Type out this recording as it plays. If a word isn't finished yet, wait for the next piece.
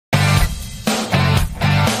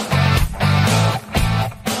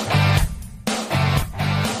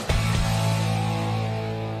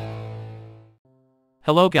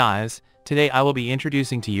Hello guys, today I will be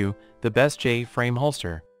introducing to you the best J-frame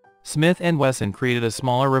holster. Smith & Wesson created a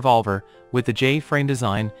smaller revolver with the J-frame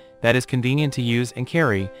design that is convenient to use and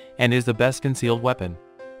carry and is the best concealed weapon.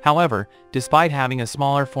 However, despite having a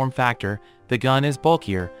smaller form factor, the gun is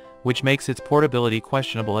bulkier, which makes its portability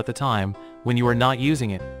questionable at the time when you are not using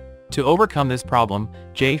it. To overcome this problem,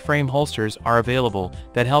 J-frame holsters are available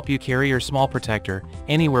that help you carry your small protector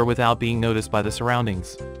anywhere without being noticed by the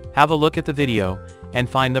surroundings. Have a look at the video and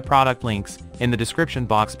find the product links in the description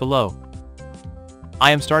box below.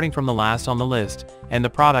 I am starting from the last on the list, and the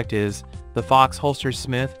product is the FoxX Holster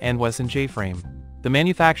Smith & Wesson J-frame. The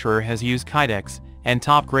manufacturer has used Kydex and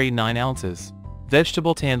top grade 9 ounces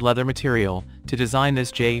vegetable tanned leather material to design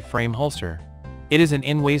this J-frame holster. It is an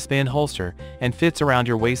in-waistband holster and fits around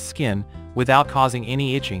your waist skin without causing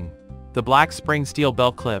any itching. The black spring steel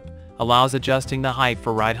belt clip allows adjusting the height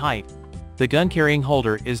for ride height. The gun carrying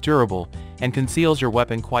holder is durable and conceals your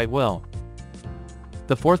weapon quite well.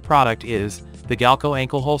 The fourth product is the Galco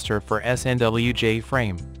ankle holster for SNW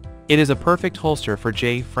J-frame. It is a perfect holster for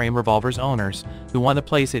J-frame revolvers owners who want to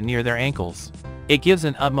place it near their ankles. It gives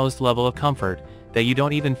an utmost level of comfort that you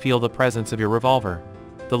don't even feel the presence of your revolver.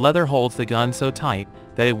 The leather holds the gun so tight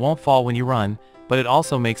that it won't fall when you run, but it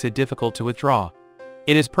also makes it difficult to withdraw.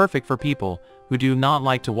 It is perfect for people who do not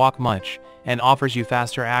like to walk much and offers you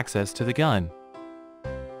faster access to the gun.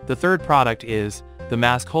 The third product is the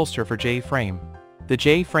Masc Holster for J-frame. The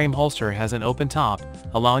J-frame holster has an open top,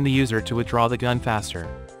 allowing the user to withdraw the gun faster.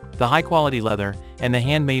 The high-quality leather and the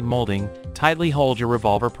handmade molding tightly hold your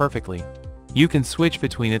revolver perfectly. You can switch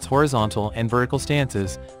between its horizontal and vertical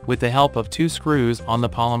stances with the help of 2 screws on the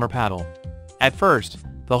polymer paddle. At first,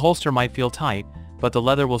 the holster might feel tight, but the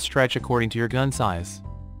leather will stretch according to your gun size.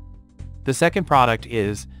 The second product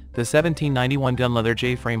is the 1791 Gunleather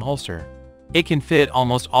J-frame holster. It can fit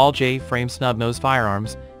almost all J-frame snub-nose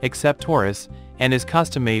firearms, except Taurus, and is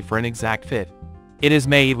custom-made for an exact fit. It is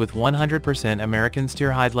made with 100% American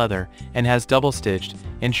steer-hide leather and has double-stitched,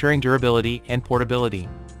 ensuring durability and portability.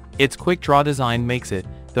 Its quick-draw design makes it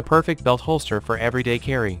the perfect belt holster for everyday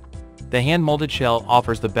carry. The hand-molded shell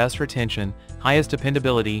offers the best retention, highest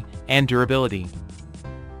dependability, and durability.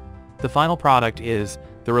 The final product is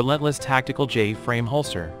the Relentless Tactical J-frame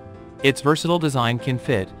holster. Its versatile design can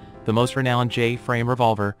fit the most renowned J-frame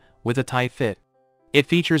revolver with a tight fit. It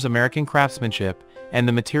features American craftsmanship, and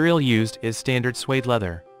the material used is standard suede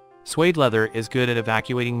leather. Suede leather is good at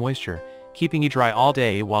evacuating moisture, keeping you dry all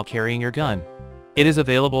day while carrying your gun. It is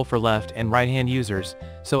available for left and right-hand users,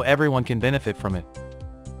 so everyone can benefit from it.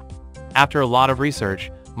 After a lot of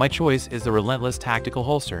research, my choice is the Relentless Tactical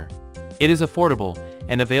Holster. It is affordable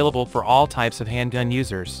and available for all types of handgun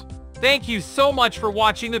users. Thank you so much for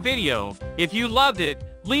watching the video. If you loved it,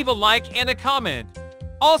 leave a like and a comment.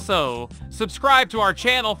 Also, subscribe to our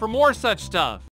channel for more such stuff.